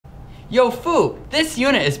Yo, Fu, this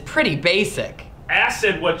unit is pretty basic.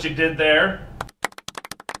 Acid what you did there.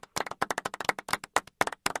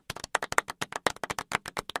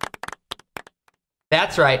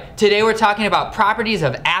 That's right, today we're talking about properties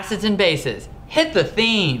of acids and bases. Hit the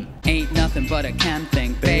theme. Ain't nothing but a chem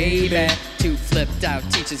thing, baby. Two flipped out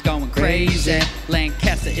teachers going crazy.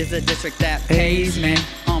 Lancaster is a district that pays me.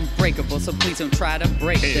 Unbreakable, so please don't try to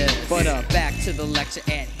break this. But back to the lecture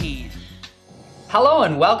at hand. Hello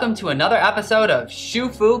and welcome to another episode of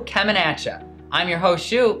SchuFu Chemin at ya. I'm your host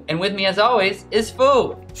Shu, and with me as always is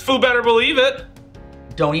Fu. Fu better believe it.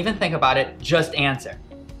 Don't even think about it, just answer.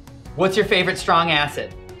 What's your favorite strong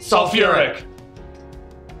acid? Sulfuric.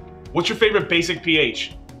 What's your favorite basic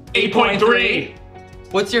pH? 8.3.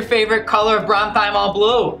 What's your favorite color of Bronsted-Lowry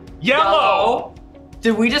blue? Yellow.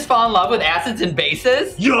 Did we just fall in love with acids and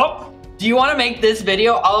bases? Yup. Do you want to make this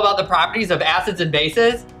video all about the properties of acids and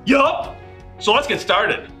bases? Yup. So let's get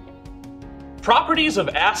started. Properties of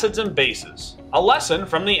acids and bases. A lesson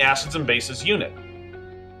from the acids and bases unit.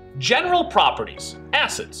 General properties.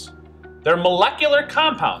 Acids. They're molecular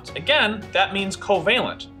compounds. Again, that means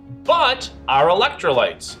covalent, but are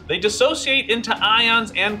electrolytes. They dissociate into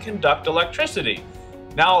ions and conduct electricity.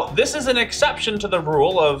 Now, this is an exception to the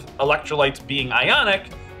rule of electrolytes being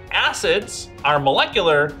ionic. Acids are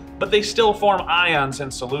molecular, but they still form ions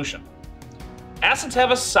in solution. Acids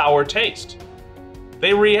have a sour taste.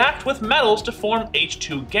 They react with metals to form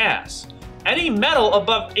H2 gas. Any metal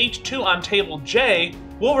above H2 on table J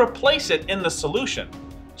will replace it in the solution.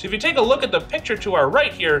 So if you take a look at the picture to our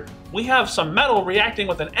right here, we have some metal reacting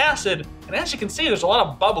with an acid, and as you can see, there's a lot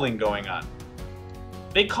of bubbling going on.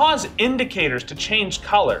 They cause indicators to change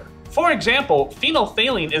color. For example,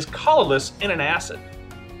 phenolphthalein is colorless in an acid.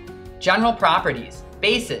 General properties.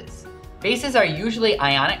 Bases. Bases are usually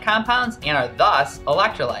ionic compounds and are thus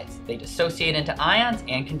electrolytes. They dissociate into ions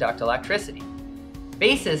and conduct electricity.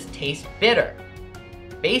 Bases taste bitter.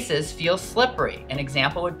 Bases feel slippery. An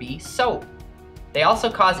example would be soap. They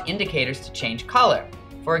also cause indicators to change color.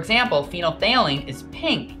 For example, phenolphthalein is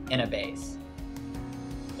pink in a base.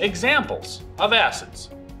 Examples of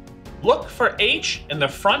acids. Look for H in the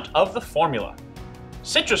front of the formula.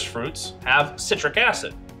 Citrus fruits have citric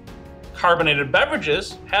acid. Carbonated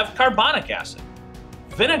beverages have carbonic acid.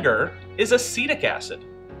 Vinegar is acetic acid.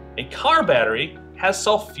 A car battery has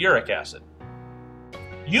sulfuric acid.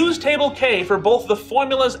 Use Table K for both the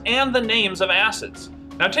formulas and the names of acids.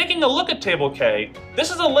 Now, taking a look at Table K,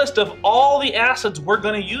 this is a list of all the acids we're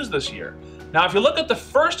going to use this year. Now, if you look at the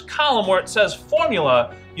first column where it says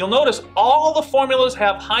formula, you'll notice all the formulas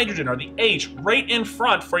have hydrogen, or the H, right in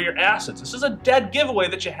front for your acids. This is a dead giveaway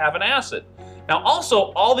that you have an acid. Now,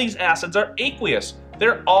 also, all these acids are aqueous.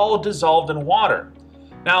 They're all dissolved in water.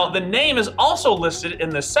 Now, the name is also listed in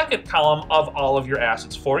the second column of all of your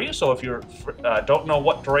acids for you. So if you don't know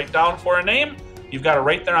what to write down for a name, you've got it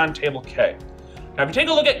right there on Table K. Now, if you take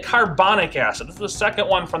a look at carbonic acid, this is the second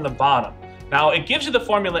one from the bottom. Now, it gives you the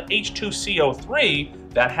formula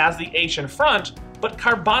H2CO3 that has the H in front, but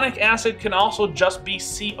carbonic acid can also just be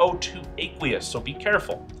CO2 aqueous, so be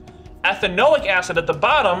careful. Ethanoic acid at the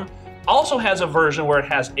bottom also has a version where it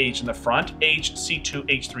has H in the front,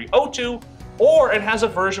 HC2H3O2, or it has a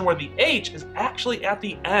version where the H is actually at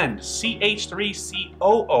the end,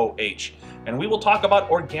 CH3COOH, and we will talk about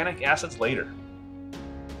organic acids later.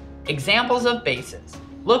 Examples of bases.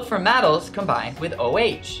 Look for metals combined with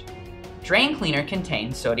OH. Drain cleaner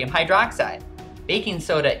contains sodium hydroxide. Baking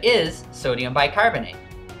soda is sodium bicarbonate.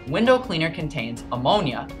 Window cleaner contains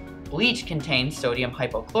ammonia. Bleach contains sodium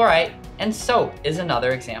hypochlorite. And soap is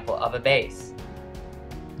another example of a base.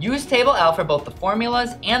 Use Table L for both the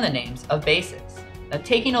formulas and the names of bases. Now,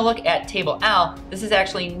 taking a look at Table L, this is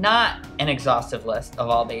actually not an exhaustive list of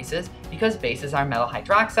all bases because bases are metal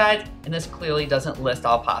hydroxides, and this clearly doesn't list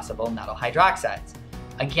all possible metal hydroxides.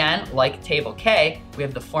 Again, like Table K, we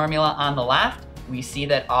have the formula on the left. We see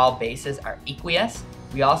that all bases are aqueous.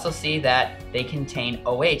 We also see that they contain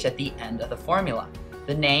OH at the end of the formula.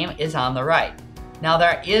 The name is on the right. Now,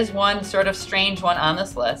 there is one sort of strange one on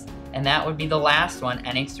this list, and that would be the last one,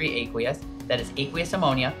 NH3 aqueous. That is aqueous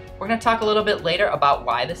ammonia. We're going to talk a little bit later about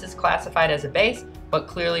why this is classified as a base, but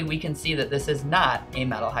clearly we can see that this is not a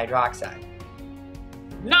metal hydroxide.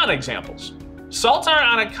 Non-examples. Salts are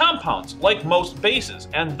ionic compounds, like most bases,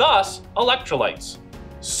 and thus electrolytes.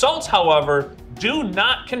 Salts, however, do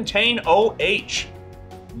not contain OH.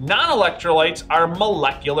 Non-electrolytes are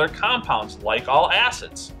molecular compounds, like all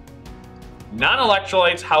acids.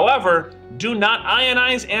 Non-electrolytes, however, do not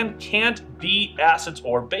ionize and can't be acids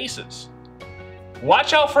or bases.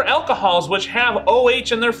 Watch out for alcohols which have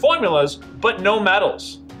OH in their formulas, but no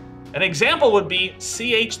metals. An example would be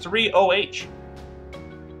CH3OH.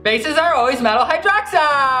 Bases are always metal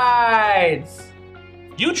hydroxides!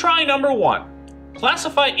 You try number 1.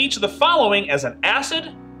 Classify each of the following as an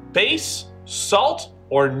acid, base, salt,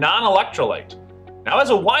 or non-electrolyte. Now, as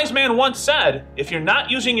a wise man once said, if you're not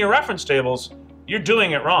using your reference tables, you're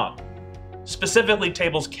doing it wrong. Specifically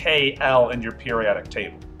tables K, L in your periodic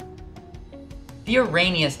table. The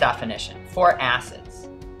Arrhenius definition for acids.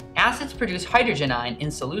 Acids produce hydrogen ion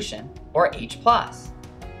in solution, or H+.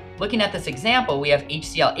 Looking at this example, we have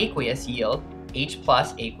HCl aqueous yield H+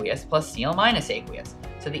 aqueous plus Cl- aqueous.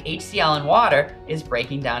 So the HCl in water is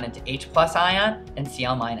breaking down into H+ ion and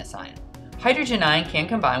Cl- ion. Hydrogen ion can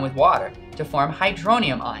combine with water to form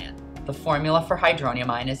hydronium ion. The formula for hydronium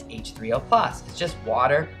ion is H3O+. It's just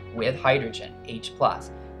water with hydrogen, H+.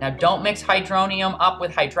 Now don't mix hydronium up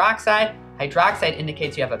with hydroxide. Hydroxide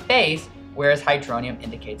indicates you have a base, whereas hydronium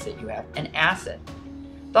indicates that you have an acid.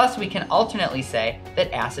 Thus, we can alternately say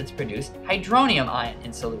that acids produce hydronium ion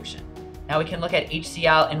in solution. Now we can look at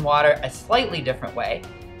HCl in water a slightly different way.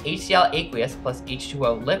 HCl aqueous plus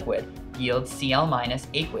H2O liquid yields Cl-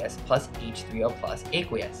 aqueous plus H3O+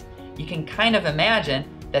 aqueous. You can kind of imagine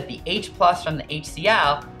that the H+ from the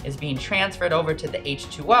HCl is being transferred over to the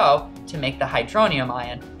H2O to make the hydronium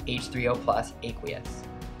ion H3O+ aqueous.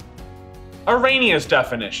 Arrhenius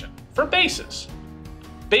definition for bases.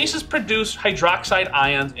 Bases produce hydroxide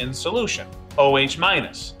ions in solution,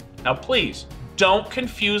 OH-. Now please, don't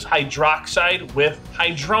confuse hydroxide with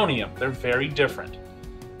hydronium. They're very different.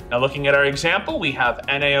 Now looking at our example, we have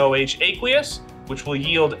NaOH aqueous, which will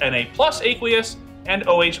yield Na+ aqueous, and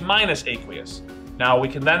OH- aqueous. Now we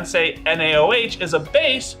can then say NaOH is a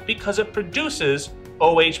base because it produces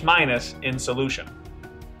OH- in solution.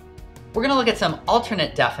 We're going to look at some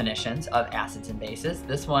alternate definitions of acids and bases.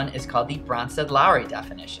 This one is called the Bronsted-Lowry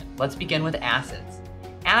definition. Let's begin with acids.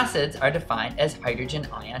 Acids are defined as hydrogen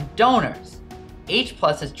ion donors. H+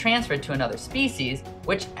 is transferred to another species,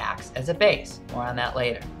 which acts as a base. More on that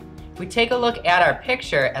later. If we take a look at our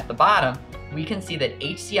picture at the bottom, we can see that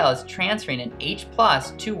HCl is transferring an H+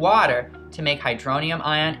 to water to make hydronium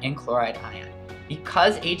ion and chloride ion.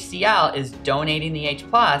 Because HCl is donating the H+,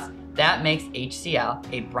 that makes HCl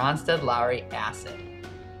a Bronsted-Lowry acid.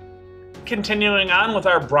 Continuing on with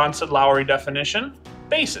our Bronsted-Lowry definition,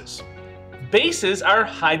 bases. Bases are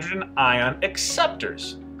hydrogen ion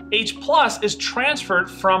acceptors. H+ is transferred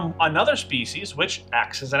from another species which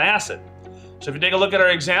acts as an acid. So if you take a look at our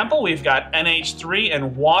example, we've got NH3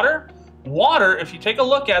 and water. Water, if you take a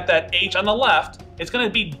look at that H on the left, it's going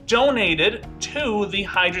to be donated to the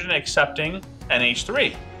hydrogen accepting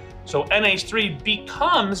NH3. So NH3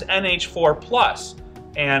 becomes NH4+,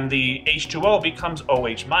 and the H2O becomes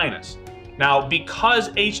OH-. Now, because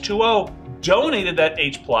H2O donated that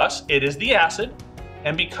H+, it is the acid,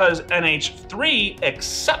 and because NH3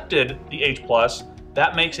 accepted the H+,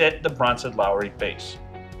 that makes it the Bronsted-Lowry base.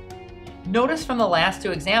 Notice from the last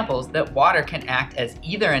two examples that water can act as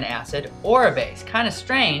either an acid or a base. Kind of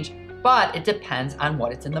strange, but it depends on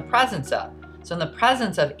what it's in the presence of. So in the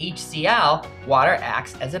presence of HCl, water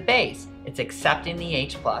acts as a base. It's accepting the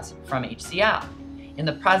H+ from HCl. In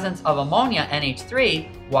the presence of ammonia,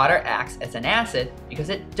 NH3, water acts as an acid because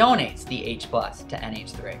it donates the H+ to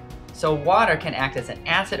NH3. So water can act as an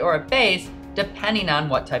acid or a base depending on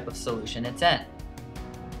what type of solution it's in.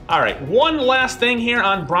 All right, one last thing here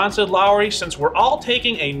on Bronsted-Lowry. Since we're all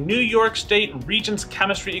taking a New York State Regents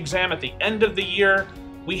chemistry exam at the end of the year,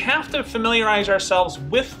 we have to familiarize ourselves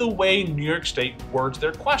with the way New York State words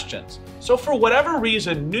their questions. So for whatever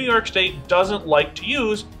reason, New York State doesn't like to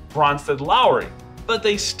use Bronsted-Lowry, but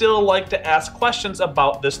they still like to ask questions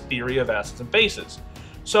about this theory of acids and bases.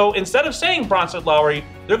 So instead of saying Bronsted-Lowry,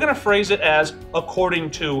 they're going to phrase it as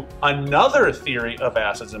according to another theory of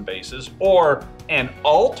acids and bases, or an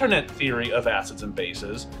alternate theory of acids and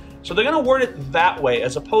bases. So they're going to word it that way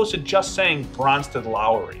as opposed to just saying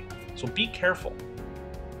Bronsted-Lowry. So be careful.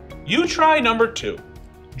 You try number 2.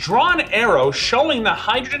 Draw an arrow showing the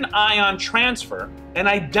hydrogen ion transfer and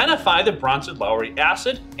identify the Bronsted-Lowry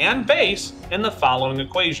acid and base in the following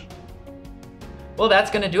equation. Well,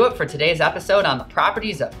 that's going to do it for today's episode on the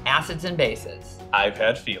properties of acids and bases. I've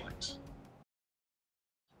had feelings.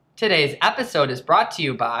 Today's episode is brought to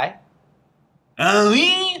you by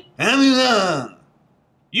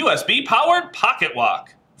USB powered pocket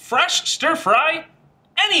wok. Fresh stir fry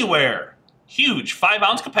anywhere. Huge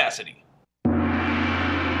 5-ounce capacity.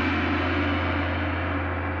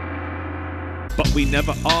 But we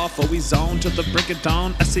never off, always on till the break of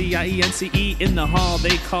dawn. SCIENCE in the hall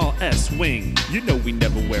they call S-Wing. You know we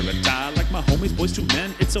never wear a tie, like my homies, boys to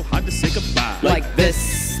men, it's so hard to say goodbye. Like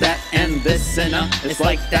this, that, and this, and it's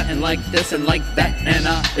like that, and like this, and like that, and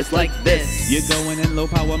it's like this. You're going in low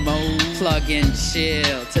power mode. Plug and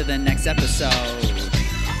chill to the next episode.